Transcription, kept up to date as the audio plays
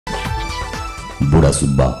बुढा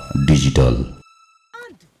सुब्बा डिजिटल।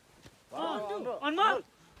 अनमोल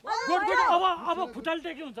good good अब खुट्टाले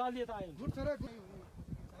टेके हुन्छ अलि यता आयो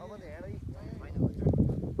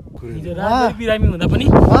रातभरि बिरामी हुँदा पनि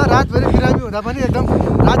एकदम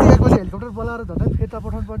राति 1 बजे हेलिकप्टर बोलाएर झन् फेर्ता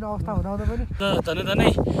पठाउनु पर्ने अवस्था हुँदा पनि धनै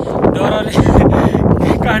डरले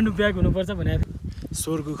काट्नु ब्याग हुनुपर्छ भने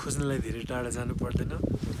स्वर्ग खोज्नलाई धेरै टाढा जानु पर्दैन,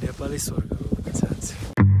 नेपालै स्वर्ग हो भन्न चाहन्छु।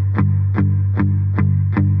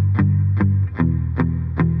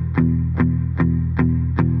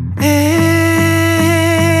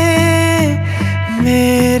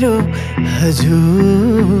 मेरो हजुर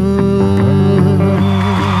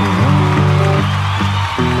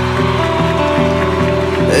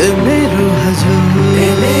मेरो हजुर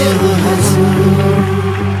मेरो हजुर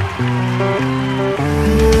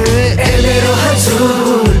मेरो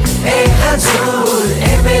हजुर ए हजुर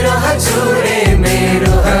ए मेरो हजुर ए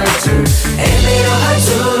मेरो हजुर ए मेरो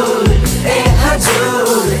हजुर ए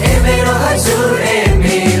हजुर ए मेरो हजुर ए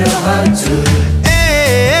मेरो हजुर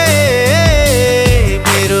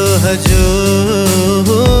मेरो हजुर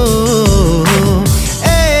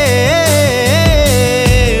ए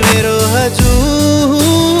मेरो हजुर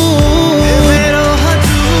मेरो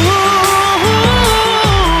हजुर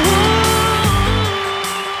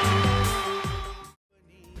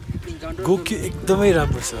गोकी एकदमै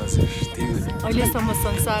राम्रो छ हजुर। अहिलेसम्म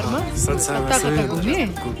संसारमा कता घुमे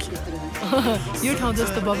यो ठाउँ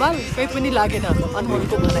जस्तो बबाल कहीँ पनि लागेन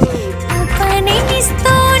अनमोलको भनाइ।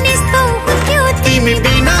 तिमी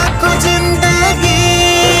बिनाको जिन्दगी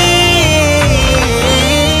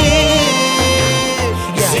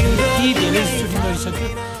धेरै सुटिङ गरिसक्यो।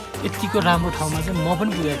 यतिको राम्रो ठाउँमा चाहिँ म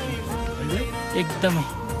पनि पुगेको थिएँ एकदमै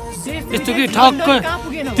यस्तो कि ठक्क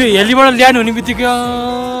त्यो हेलीबाट ल्यानु हुने बित्तिकै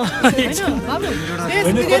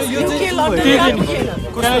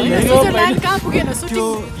त्यो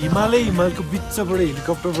हिमालको बिचबाट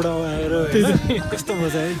हेलिकप्टरबाट आएर कस्तो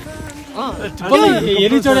मजा है।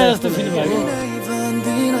 हेली चढे जस्तो फिल भयो।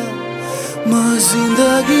 म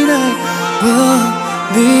जिन्दगी नै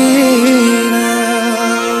भन्दिनँ।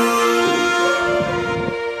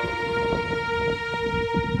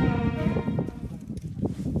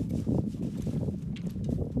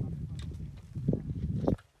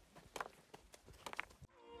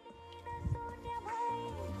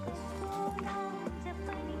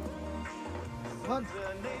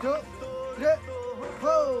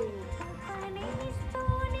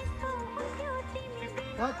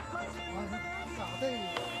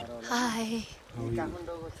 Hi.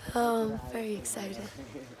 I'm very excited.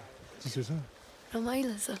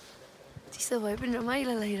 रमाइलो छ चिसो भए पनि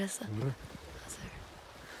रमाइलो लागिरहेछ।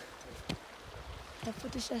 हजुर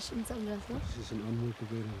फोटो सेसन चलिरहेछ।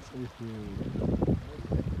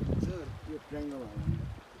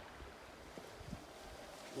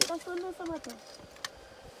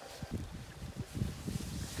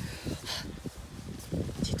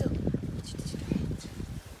 छिटो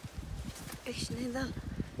एकछिन है ल।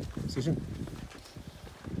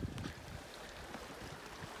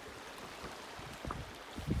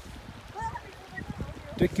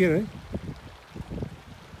 टेक केयर है।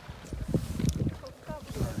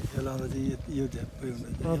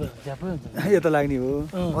 यता लाग्ने हो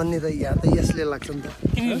अन्य त यहाँ त यसले लाग्छ नि त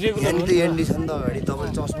एन्डी छ नि त अगाडि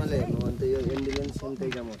तपाईँ चस्माले हेर्नु भने त यो एन्डीले पनि सेम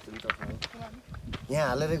त्यही काम गर्छ नि चस्मा यहाँ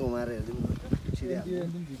हालेरै घुमाएर हेरिदिनु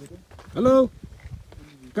हेलो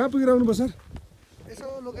कहाँ पुगेर आउनुभयो सर? यसो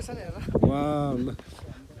लोकेसन हेर वाह ल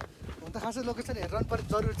त खासै लोकेसन हेर्नु पर्ने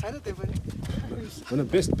जरुरी छैन त्यही पनि होइन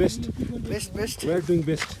best best best best we are doing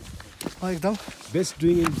best एकदम best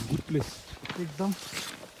doing in good place एकदम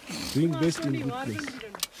doing best in good place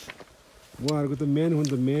उहाँहरूको त मेन हो नि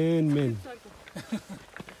त मेन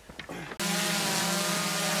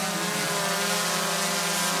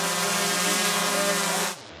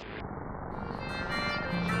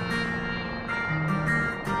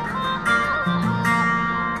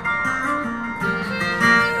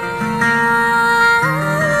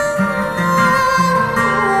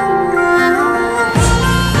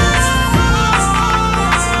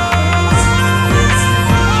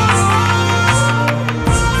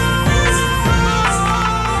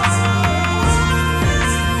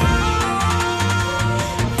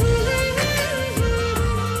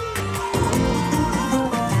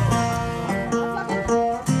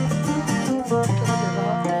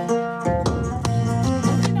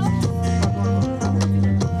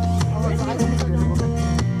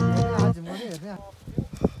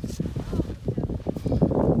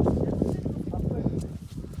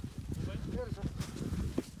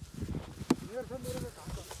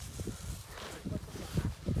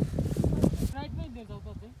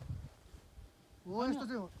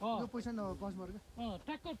यो पोजिसन बसबाट क्या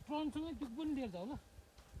ट्याक्क ट्रनसँगै त्यो पनि लिएर जाऊ ल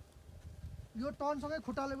यो टर्नसँगै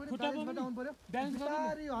खुट्टाले पनि ब्यालेन्समा आउनु पर्यो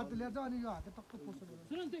बिस्तारै यो हात लिएर जाऊ अनि यो हात टक्क पोस्छ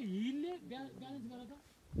सुन त्यो हिलले ब्यालेन्स गर त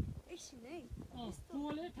एकछिन है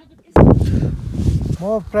टुले ठ्याक्क म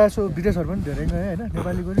प्रायः सो विदेशहरू पनि धेरै गएँ होइन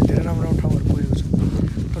नेपालीको पनि धेरै राम्रो राम्रो ठाउँहरू पुगेको छु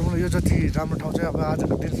तर मलाई यो जति राम्रो ठाउँ चाहिँ अब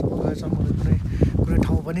आजको दिनसम्म गएसम्म मैले कुनै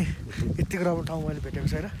ठाउँ पनि यतिको राम्रो ठाउँ मैले भेटेको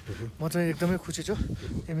छैन म चाहिँ एकदमै खुसी छु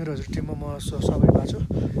मेरो हजुर टिममा म सहभागी भएको छु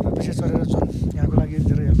र विशेष गरेर जुन यहाँको लागि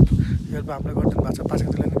धेरै हेल्प हामीलाई गरिदिनु भएको छ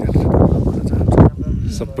पाचकजीलाई पनि धेरै धन्यवाद भन्न चाहन्छु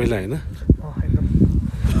सबैलाई होइन एकदम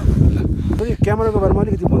क्यामेराको बारेमा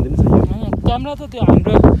अलिकति भनिदिनुहोस् न क्यामेरा त त्यो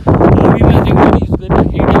हाम्रो मुभीमा रेगुलर युज गरिरहेको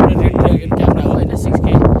क्यामेरा रेड ड्र्यागन क्यामेरा हो होइन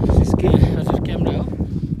 6K हजुर क्यामेरा हो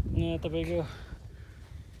तपाईँको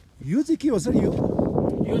यो चाहिँ के हो सर यो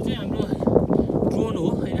चाहिँ हाम्रो ड्रोन हो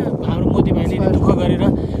होइन हाम्रो मोदी भाइले दुःख गरेर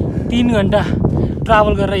 3 घन्टा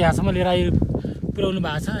ट्राभल गरेर यहाँसम्म लिएर पुर्याउनु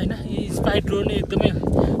भएको छ होइन यो स्पाई ड्रोन एकदमै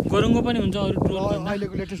गरुङ्गो पनि हुन्छ अरू ड्रोन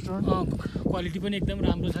अहिलेको लेटेस्ट ड्रोन क्वालिटी पनि एकदम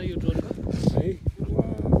राम्रो छ यो ड्रोनको है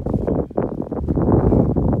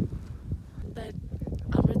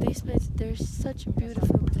हाम्रो देशमा there's such a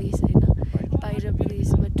beautiful place होइन बाहिर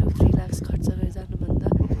विदेशमा 2-3 लाख खर्च गरेर जानुभन्दा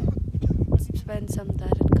spend some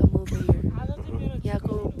that and come over here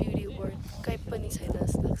यहाँको ब्युटी वर्ड कहीँ पनि छैन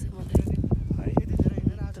जस्तो लाग्छ मलाई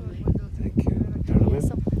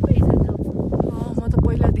म त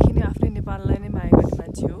पहिलादेखि नै आफ्नै नेपाललाई नै माया गर्ने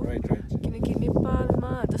मान्छे हो किनकि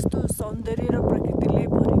नेपालमा जस्तो सौन्दर्य र प्रकृतिले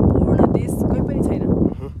भरिपूर्ण देश कोही पनि छैन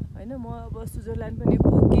होइन म अब स्विजरल्यान्ड पनि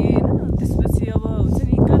पुगेँ होइन त्यसपछि अब हुन्छ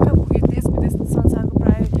नि कहाँ पुगेँ देश विदेश संसारको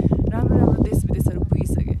प्रायः राम्रो राम्रो देश विदेशहरू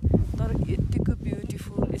पुगिसकेँ तर यतिको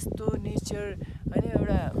ब्युटिफुल यस्तो नेचर होइन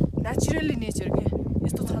एउटा नेचुरली नेचर के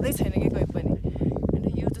यस्तो छँदै छैन कि कहीँ पनि होइन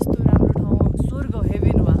यो जस्तो राम्रो ठाउँ स्वर्ग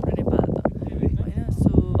हेभेन हो हाम्रो नेपाल त होइन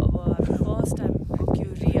सो अब हामी फर्स्ट टाइम कोक्यो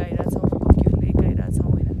आइरहेछौँ कोक्यो लेक आइरहेछौँ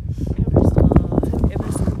होइन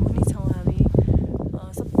एभरेस्टको मुनि छौँ हामी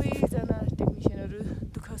सबैजना टेक्निसियनहरू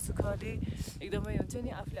दुःख सुखले एकदमै हुन्छ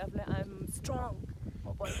नि आफूले आफूलाई आइएम स्ट्रङ म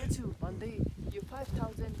भन्दैछु भन्दै यो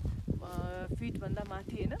 5000 फिटभन्दा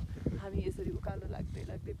माथि होइन हामी यसरी उकालो लाग्दै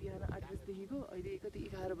लाग्दै बिहान 8 बजीदेखिको अहिले कति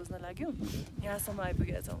 11 बज्न लाग्यो यहाँसम्म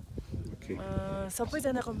आइपुगेका छौँ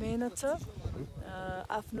सबैजनाको मेहनत छ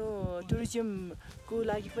आफ्नो टुरिज्मको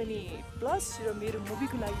लागि पनि प्लस र मेरो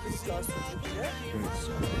मुभीको लागि पनि प्लस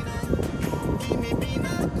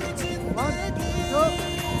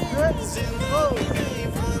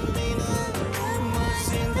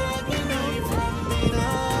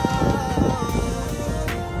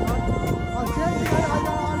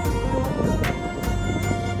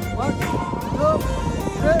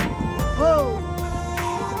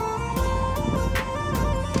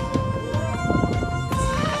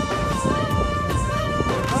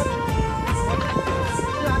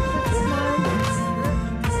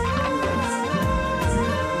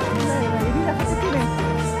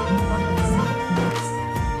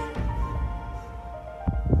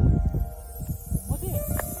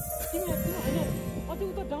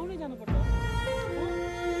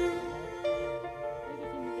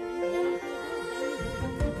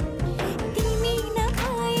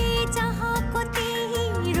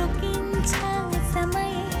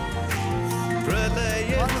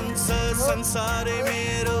संसारै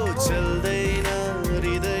मेरो चल्दैन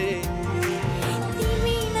हृदय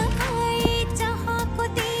तिमी नभए चाहको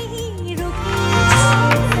त्यही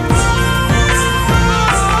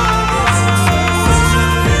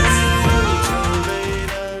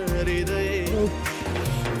चल्दैन हृदय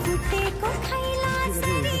फुटेको खैला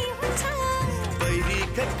सरी हुन्छ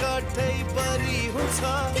बहिरीका कठै परी हुन्छ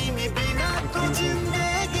तिमी बिनाको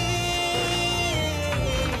जिन्दगी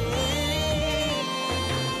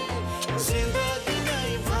Jindagi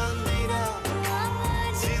nahi Bhandina,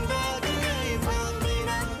 Jindagi nahi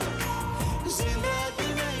Bhandina, Jindagi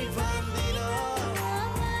nahi Bhandina,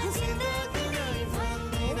 Jindagi nahi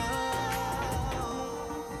Bhandina.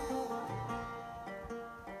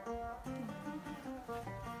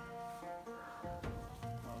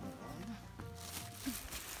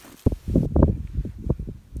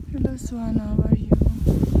 Hello Suhana, how are you?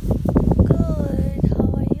 Good. How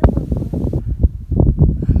are you, Mama?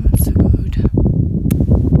 I'm also good.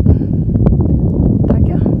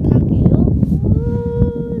 Takio?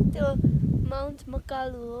 त्यो Mount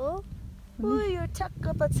Makalu हो यो ठ्याक्क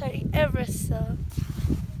पछाडि एभरेस्ट छ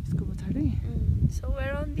यसको पछाडि So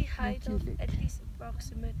we're on the height of at least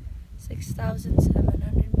approximate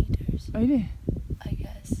 6,700 meters. अहिले I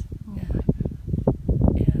guess. Yeah.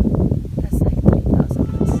 That's like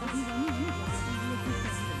 3,000 meters.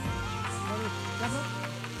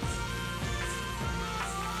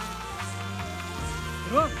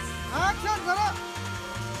 Road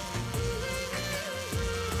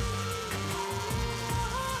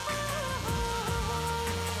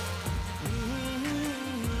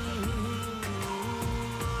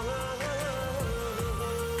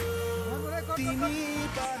तिमी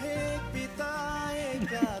बाहेक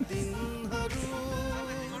बिताएका दिनहरू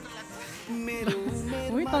मेरो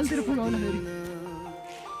तलतिर पुगाउनु फेरि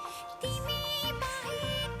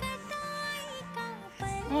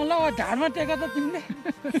ल ढाडमा टेका त तिमीले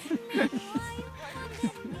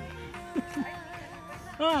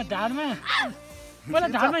ढाडमा पहिला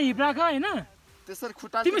ढाडमा हिप राख होइन त्यसरी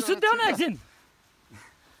खुट्टा तिमी सुत्देऊ न एकछिन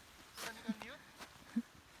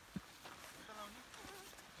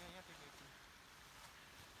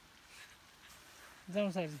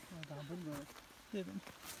जाउँ साइज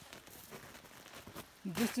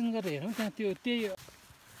डिस्टेन्स गरेर हेरौँ त्यहाँ त्यो त्यही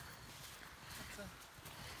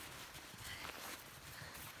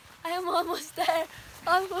I am almost there.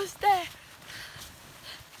 Almost there.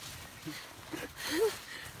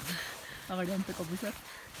 अगाडि आउँछ कबुतर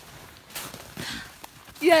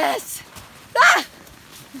Yes.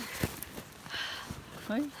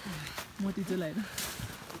 है मोती चलाएर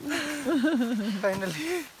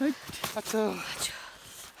फाइनली अच्छा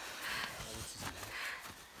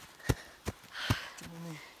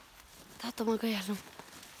तातो म गइहालौँ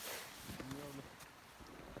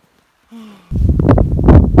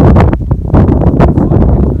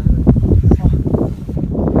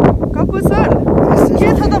कपुसर के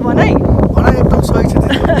छ त भनाइ भनाइ एकदम सही छ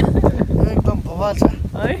एकदम बवाल छ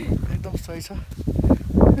है एकदम सही छ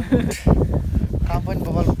काम पनि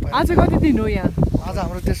बवाल भयो आज कति दिन हो यहाँ आज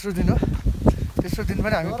हाम्रो तेस्रो दिन हो तेस्रो दिन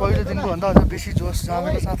पनि हामी पहिलो दिनको भन्दा अझ बेसी जोस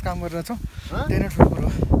जामेको साथ काम गरेर छौँ त्यही नै ठुलो कुरो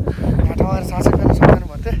यहाँ ठाउँमा साँच्चै गर्न सक्दैन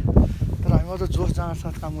भन्थे तर हामी अझ जोस जाँगर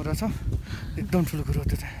साथ काम गरेर छौँ एकदम ठुलो कुरो हो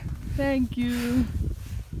त्यो चाहिँ थ्याङ्क यू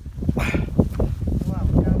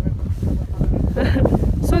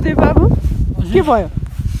सोधे बाबु के भयो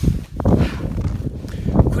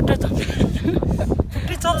खुट्टा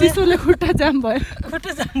चिसोले खुट्टा जाम भयो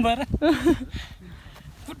खुट्टा जाम भएर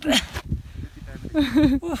खुट्टा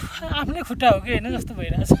आफ्नै खुट्टा हो कि होइन जस्तो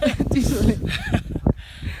भइरहेछ चिसोले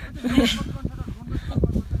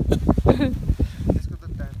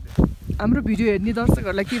हाम्रो भिडियो हेर्ने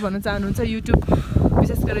दर्शकहरूलाई के भन्न चाहनुहुन्छ युट्युब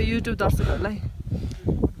विशेष गरेर युट्युब दर्शकहरूलाई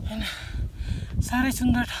होइन साह्रै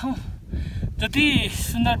सुन्दर ठाउँ जति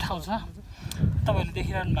सुन्दर ठाउँ छ तपाईँहरूले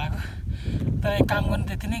देखिरहनु भएको तर काम गर्नु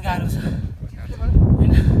त्यति नै गाह्रो छ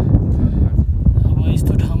होइन अब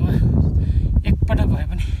यस्तो ठाउँमा एकपटक भए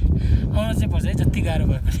पनि आउनु चाहिँ पर्छ है जति गाह्रो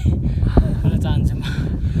भए पनि भन्न चाहन्छु म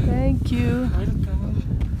थ्याङ्क यू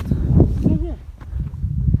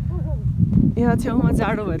यहाँ छेउमा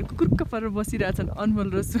जाडो भएर कुकुर्क परेर बसिरहेछन् अनमोल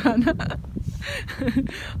र सुहाना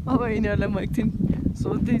अब यिनीहरूलाई म एकछिन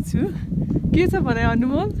सोध्दैछु के छ भने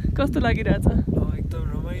अनमोल कस्तो लागिरहेछ एकदम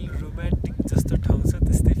रमाइलो रोमान्टिक जस्तो ठाउँ छ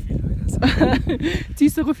त्यस्तै फिल भइरहेछ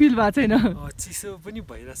चिसोको फिल भएको छैन चिसो पनि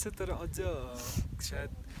भइरहेछ तर अझ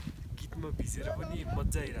सायद गीतमा भिजेर पनि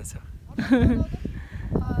मजा आइरहेछ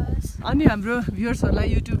अनि हाम्रो भ्युअर्सहरूलाई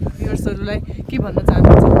युट्युब भ्युअर्सहरूलाई के भन्न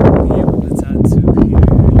चाहनुहुन्छ के भन्न चाहन्छु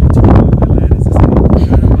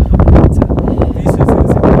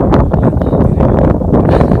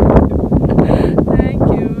थ्याङ्क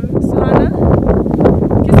यू सुहाना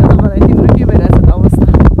के छ तपाईँलाई तिम्रो के भइरहेछ त अवस्था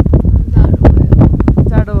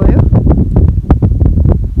जाडो भयो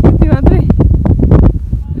यति मात्रै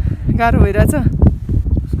गाह्रो भइरहेछ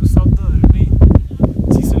उसको शब्दहरू नै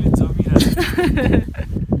चिसोले जमिरहेछ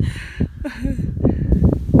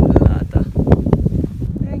ल त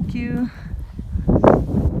थ्याङ्क यू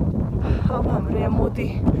अब हाम्रो यहाँ मोती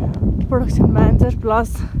प्रोडक्सन म्यानेजर प्लस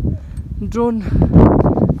ड्रोन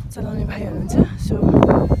चलाउने भाइ हुनुहुन्छ सो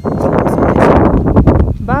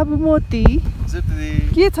बाबु मोती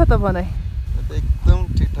के छ त भनाइ एकदम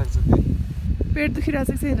ठिकठाक छ पेट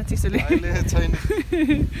दुखिरहेको छ छैन चिसोले छैन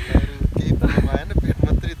केही भएन पेट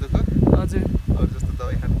मात्रै दुःख हजुर अरू जस्तो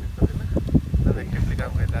दबाई खानु पर्दैन दबाई एक्टिभली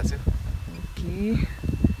काम गरिरहेको ओके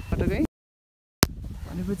पटक है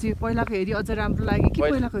भनेपछि पहिलाको हेरी अझ राम्रो लाग्यो कि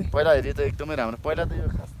पहिलाको पहिला हेरी त एकदमै राम्रो पहिला त यो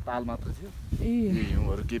खास ताल मात्र थियो ए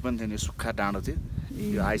हिउँहरू केही पनि थिएन सुक्खा डाँडो थियो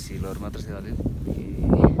यो आइस हिलहरू मात्र थियो अलिअलि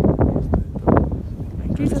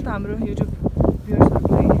के छ त हाम्रो युट्युब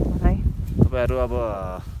भ्युअर्सहरूलाई भनाइ तपाईँहरू अब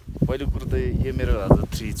पहिलो कुरो त यो मेरो हजुर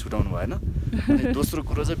 3 छुटाउनु भएन अनि दोस्रो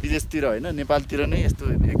कुरो चाहिँ विदेशतिर होइन नेपालतिर नै यस्तो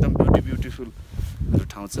एकदम ब्युटिफुल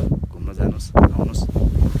ठाउँ छ घुम्न जानुहोस् आउनुहोस्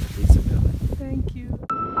त्यही छ मेरो थ्याङ्क यू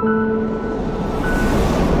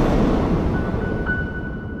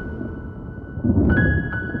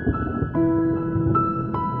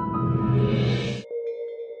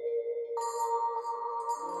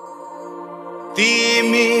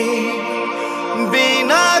तिमी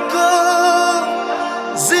बिनाको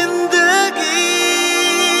जिन्दगी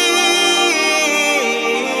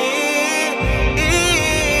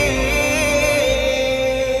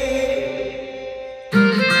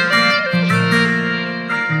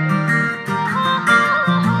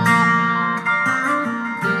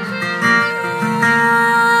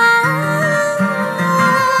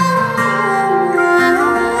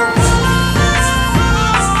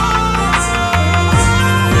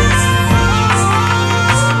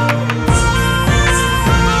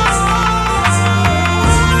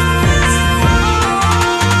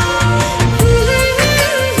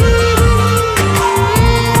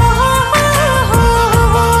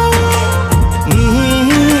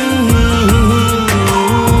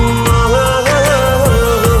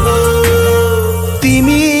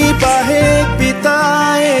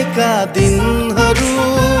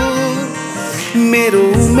मेरो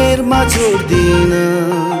उमेरमा जोड्दिन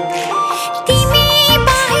तिमी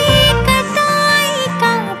बाहेक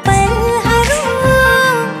कताएका पलहरू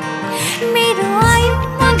मेरो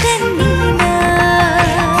आयुमा गन्दिन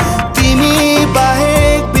तिमी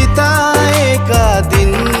बाहेक बिताएका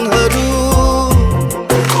दिनहरू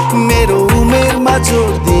मेरो उमेरमा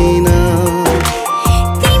जोड्दिन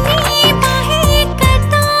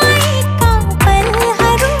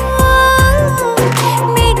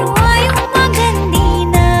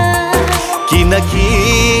किनकि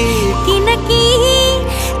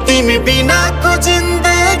तिमी बिनाको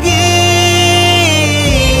जिन्दगी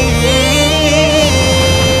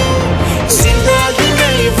जिन्दगी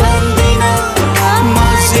नै भन्दिन म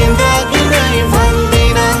जिन्दगी नै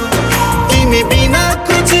भन्दिन तिमी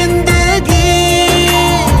बिनाको जिन्दगी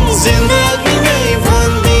जिन्दगी नै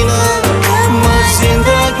भन्दिन म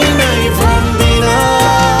जिन्दगी नै भन्दिन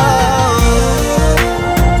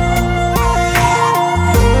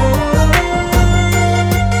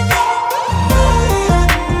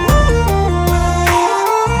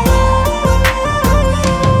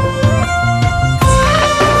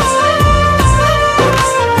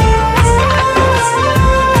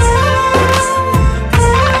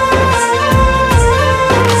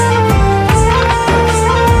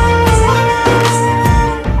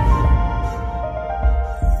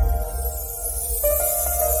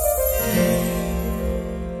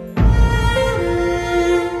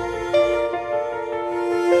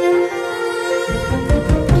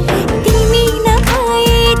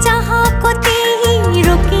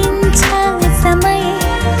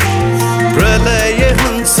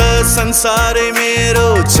संसारै मेरो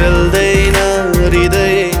चल्दैन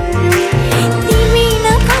हृदय तिमी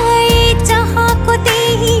नभए चाहको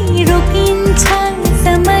त्यही रोकिन्छ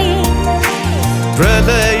समय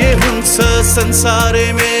प्रलय हुन्छ संसारै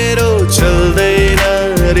मेरो चल्दैन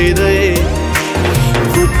हृदय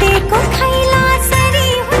फुटेको थैला सरी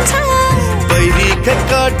हुन्छ पहिरीका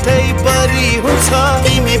कठै परी हुन्छ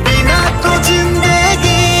तिमी बिनाको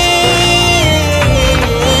जिन्दगी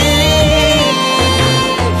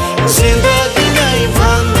जिन्दगी नै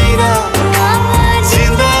भन्दिन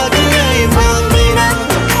जिन्दगी नै भन्दिन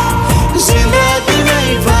जिन्दगी नै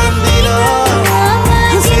भन्दिन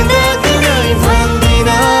जिन्दगी नै भन्दिन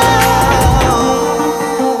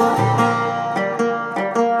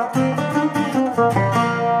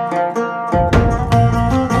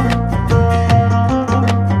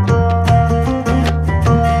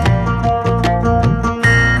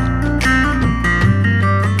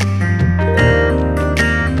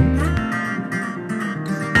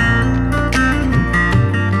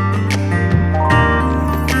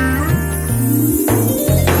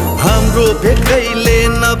भेटैले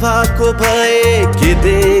नभएको भए के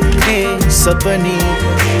देख्ने सपनी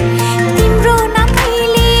तिम्रो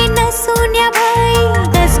नभएले नसुन्या भए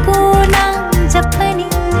कसको नाम जपनी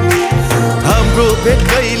हाम्रो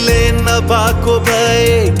भेटैले नभएको भए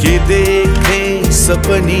के देख्ने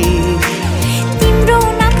सपनी तिम्रो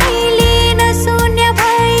नभएले नसुन्या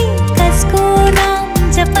भए कसको नाम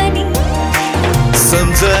जपनी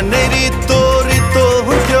सम्झने रितो रितो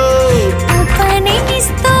हुन्थ्यो अपनै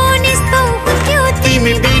निस्तो निस्तो हुन्थ्यो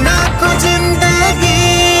तिमी बिनाको जिन्दगी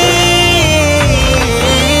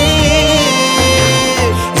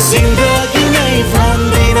जिन्दगी नै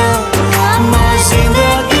भन्दिन म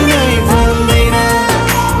जिन्दगी नै भन्दिन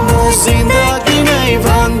म जिन्दगी नै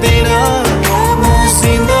भन्दिन म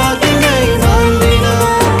जिन्दगी नै भन्दिन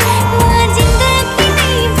म जिन्दगी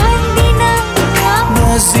नै भन्दिन म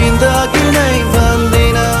जिन्दगी नै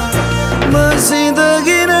भन्दिन म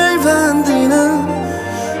जिन्दगी नै भन्दिन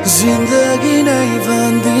जिन्दगी नै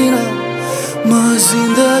भन्दिन म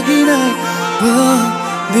जिन्दगी नै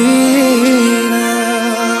भन्दिन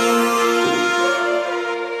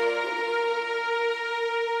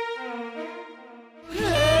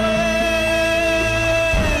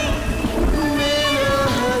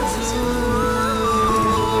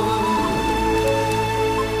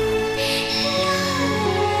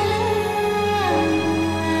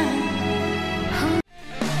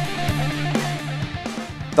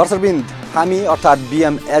दर्शकवृन्द, हामी अर्थात्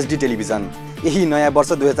BMSD टेलिभिजन यही नयाँ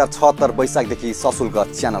वर्ष 2076 वैशाखदेखि सशुल्क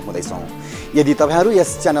च्यानल हुँदैछौँ। यदि तपाईँहरू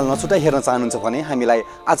यस च्यानल नछुटाइ हेर्न चाहनुहुन्छ भने हामीलाई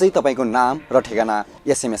आजै तपाईँको नाम र ठेगाना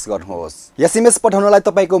SMS गर्नुहोस्। SMS पठाउनलाई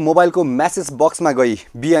तपाईँको मोबाइलको मेसेज बक्समा गई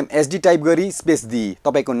BMSD टाइप गरी स्पेस दिई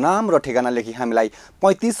तपाईँको नाम र ठेगाना लेखी हामीलाई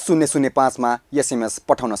 35005 मा SMS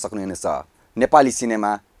पठाउन सक्नुहुनेछ। नेपाली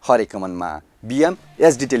सिनेमा हरेक मनमा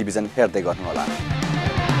BMSD टेलिभिजन हेर्दै गर्नुहोला।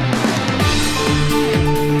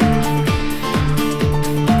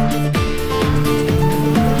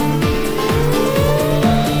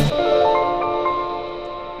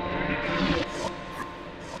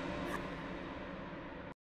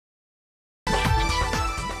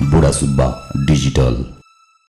 बुढा सुब्बा डिजिटल।